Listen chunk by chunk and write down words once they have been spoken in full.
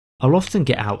I'll often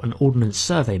get out an ordnance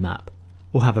survey map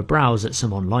or have a browse at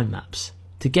some online maps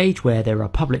to gauge where there are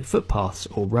public footpaths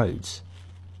or roads.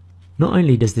 Not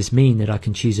only does this mean that I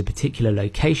can choose a particular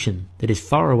location that is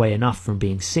far away enough from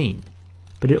being seen,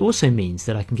 but it also means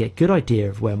that I can get a good idea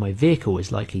of where my vehicle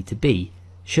is likely to be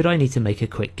should I need to make a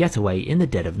quick getaway in the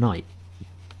dead of night.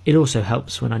 It also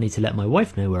helps when I need to let my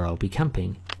wife know where I'll be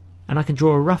camping, and I can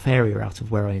draw a rough area out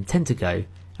of where I intend to go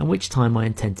and which time I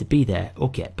intend to be there or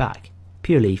get back,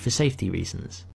 purely for safety reasons.